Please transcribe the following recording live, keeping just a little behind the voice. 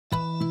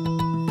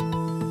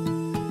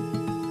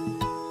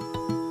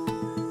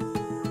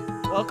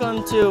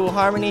Welcome to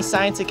Harmony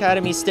Science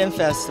Academy STEM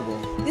Festival.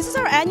 This is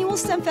our annual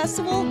STEM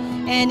Festival,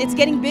 and it's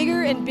getting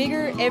bigger and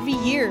bigger every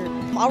year.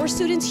 Our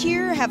students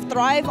here have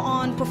thrived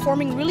on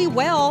performing really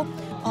well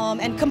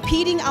and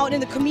competing out in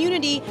the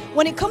community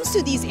when it comes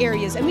to these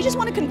areas. And we just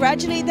want to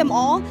congratulate them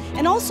all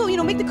and also,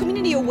 make the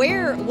community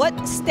aware what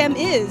STEM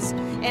is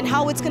and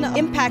how it's going to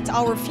impact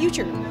our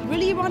future.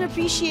 Really want to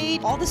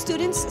appreciate all the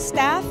students,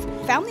 staff,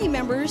 family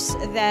members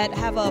that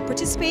have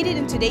participated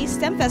in today's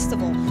STEM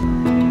Festival.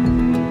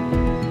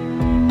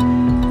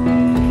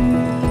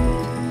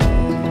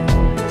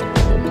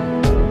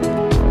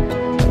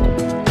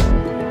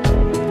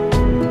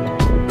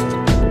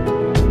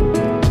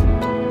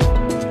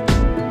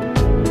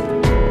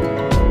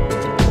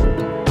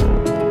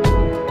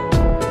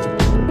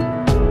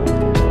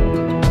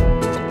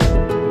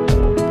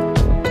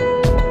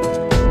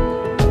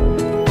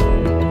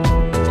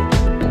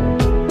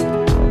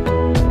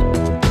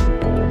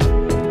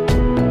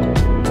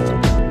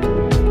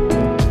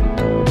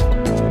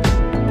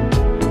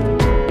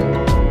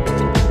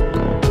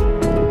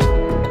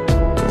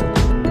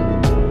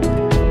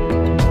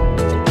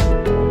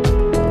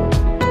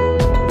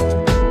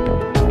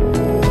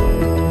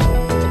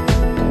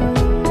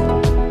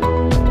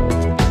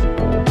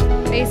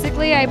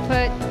 Basically, I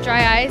put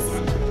dry ice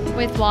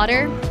with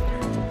water,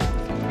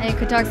 and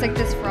it talks like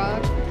this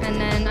frog, and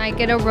then I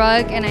get a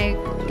rug and I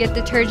get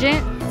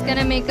detergent. It's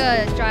gonna make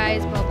a dry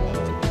ice bubble.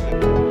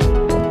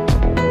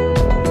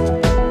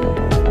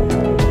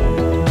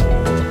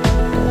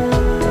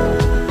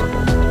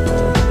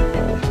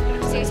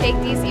 So you take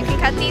these, you can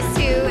cut these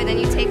two, and then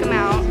you take them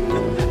out.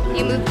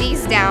 You move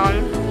these down,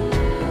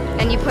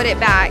 and you put it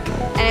back,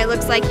 and it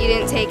looks like you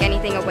didn't take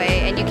anything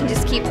away, and you can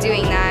just keep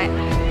doing that.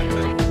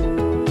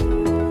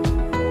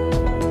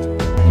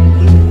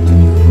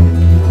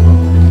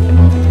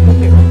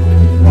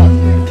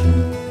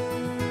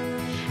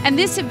 And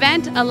this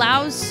event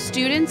allows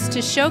students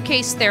to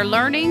showcase their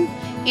learning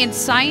in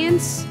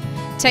science,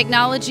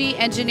 technology,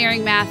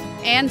 engineering, math,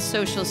 and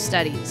social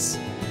studies.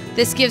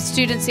 This gives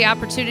students the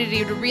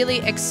opportunity to really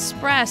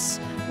express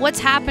what's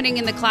happening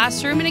in the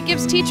classroom, and it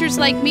gives teachers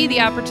like me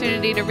the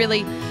opportunity to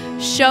really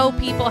show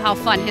people how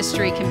fun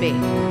history can be.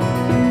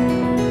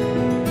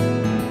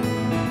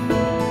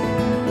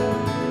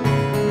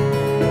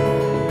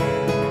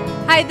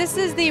 Hi, this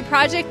is the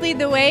Project Lead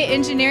the Way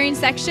engineering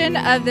section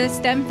of the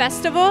STEM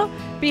Festival.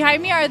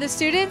 Behind me are the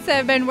students that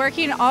have been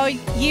working all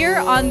year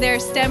on their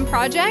STEM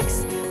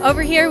projects.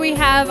 Over here we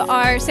have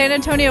our San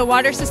Antonio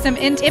Water System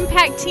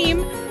Impact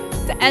team.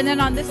 And then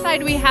on this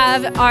side we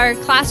have our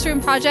classroom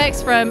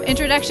projects from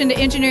Introduction to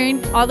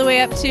Engineering all the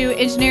way up to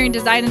Engineering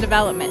Design and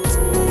Development.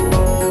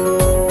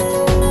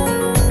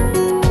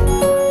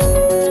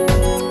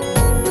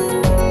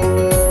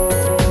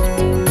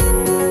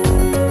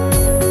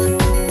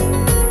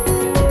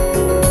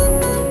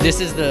 This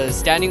is the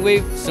standing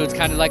wave, so it's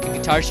kind of like a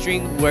guitar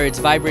string where it's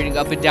vibrating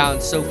up and down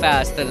so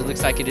fast that it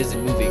looks like it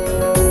isn't moving.